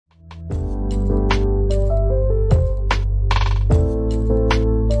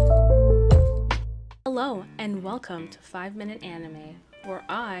Hello and welcome to 5 Minute Anime, where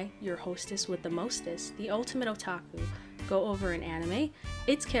I, your hostess with the mostest, the ultimate otaku, go over an anime,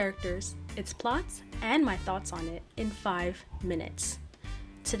 its characters, its plots, and my thoughts on it in 5 minutes.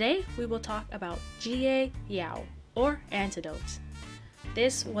 Today we will talk about Jie Yao, or Antidote.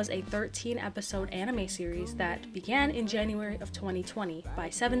 This was a 13-episode anime series that began in January of 2020 by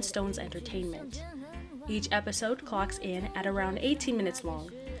Seven Stones Entertainment. Each episode clocks in at around 18 minutes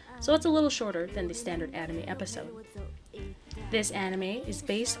long, so it's a little shorter than the standard anime episode. This anime is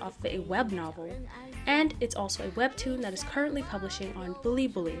based off of a web novel, and it's also a webtoon that is currently publishing on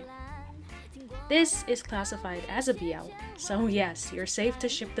Bilibili. This is classified as a BL, so yes, you're safe to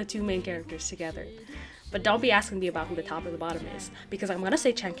ship the two main characters together. But don't be asking me about who the top or the bottom is, because I'm gonna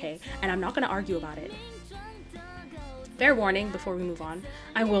say Chenkei, and I'm not gonna argue about it. Fair warning before we move on,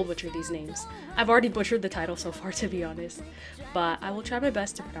 I will butcher these names. I've already butchered the title so far, to be honest, but I will try my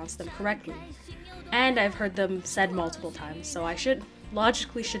best to pronounce them correctly. And I've heard them said multiple times, so I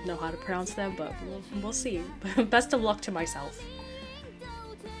logically should know how to pronounce them, but we'll see. Best of luck to myself.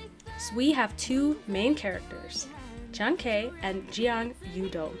 So we have two main characters, Chenkei and Jie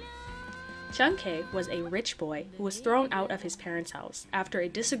Yao. Chenkei was a rich boy who was thrown out of his parents' house after a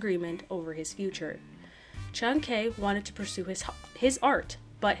disagreement over his future. Chenkei wanted to pursue his art,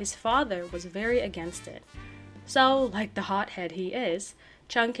 but his father was very against it. So, like the hothead he is,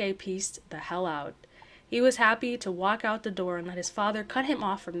 Chenkei pieced the hell out. He was happy to walk out the door and let his father cut him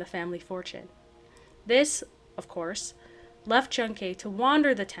off from the family fortune. This, of course, left Chenkei to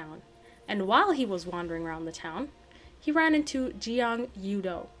wander the town, and while he was wandering around the town, he ran into Jie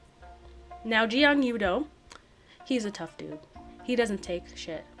Yao. Now, Jie Yao, he's a tough dude. He doesn't take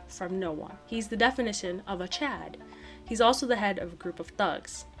shit from no one. He's the definition of a Chad. He's also the head of a group of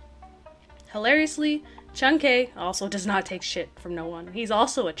thugs. Hilariously, Chenkei also does not take shit from no one. He's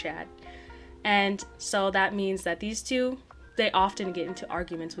also a Chad. And so that means that these two, they often get into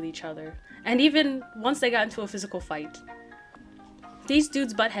arguments with each other. And even once they got into a physical fight. These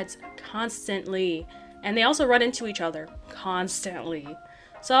dudes butt heads constantly. And they also run into each other constantly.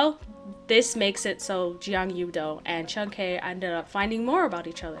 So, this makes it so Jie Yao and Chenkei ended up finding more about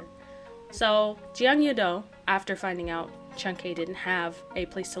each other. So, Jie Yao, after finding out Chenkei didn't have a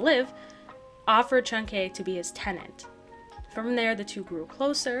place to live, offered Chenkei to be his tenant. From there, the two grew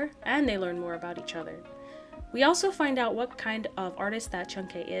closer, and they learned more about each other. We also find out what kind of artist that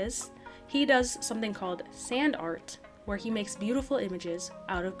Chenkei is. He does something called sand art, where he makes beautiful images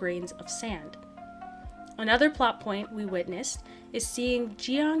out of grains of sand. Another plot point we witnessed is seeing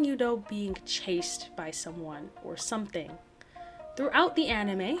Jie Yao being chased by someone or something. Throughout the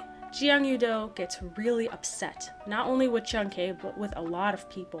anime, Jie Yao gets really upset, not only with Chenkei, but with a lot of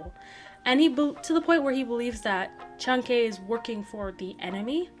people. And to the point where he believes that Chenkei is working for the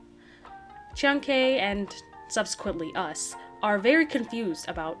enemy. Chenkei, and subsequently us, are very confused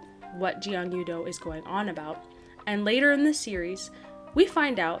about what Jie Yao is going on about. And later in the series, we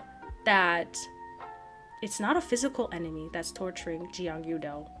find out that it's not a physical enemy that's torturing Jie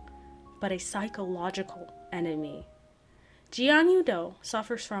Yao, but a psychological enemy. Jie Yao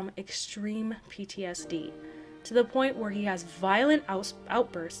suffers from extreme PTSD, to the point where he has violent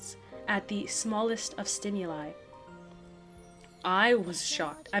outbursts at the smallest of stimuli. I was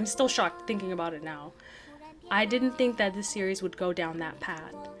shocked. I'm still shocked thinking about it now. I didn't think that this series would go down that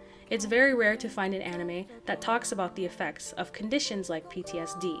path. It's very rare to find an anime that talks about the effects of conditions like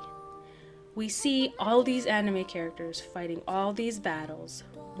PTSD. We see all these anime characters fighting all these battles,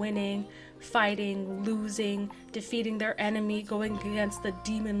 winning, fighting, losing, defeating their enemy, going against the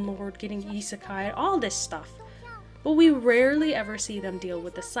demon lord, getting isekai, all this stuff. But we rarely ever see them deal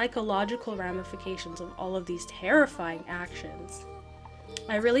with the psychological ramifications of all of these terrifying actions.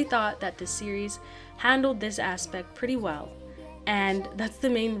 I really thought that this series handled this aspect pretty well, and that's the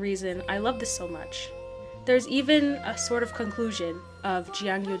main reason I love this so much. There's even a sort of conclusion of Jie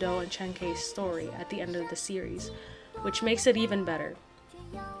Yao and Chenkei's story at the end of the series, which makes it even better.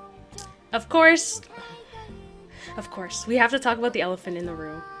 Of course, we have to talk about the elephant in the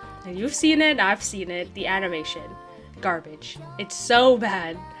room. And you've seen it, I've seen it, the animation. Garbage. It's so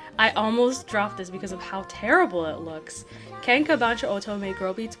bad. I almost dropped this because of how terrible it looks. Kenka Bancho Otome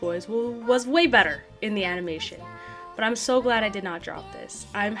Girl Beats Boys was way better in the animation. But I'm so glad I did not drop this.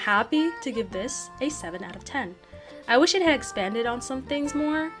 I'm happy to give this a 7 out of 10. I wish it had expanded on some things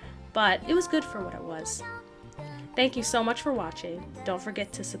more, but it was good for what it was. Thank you so much for watching. Don't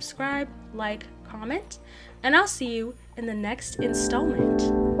forget to subscribe, like, comment, and I'll see you in the next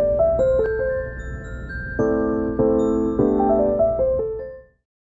installment.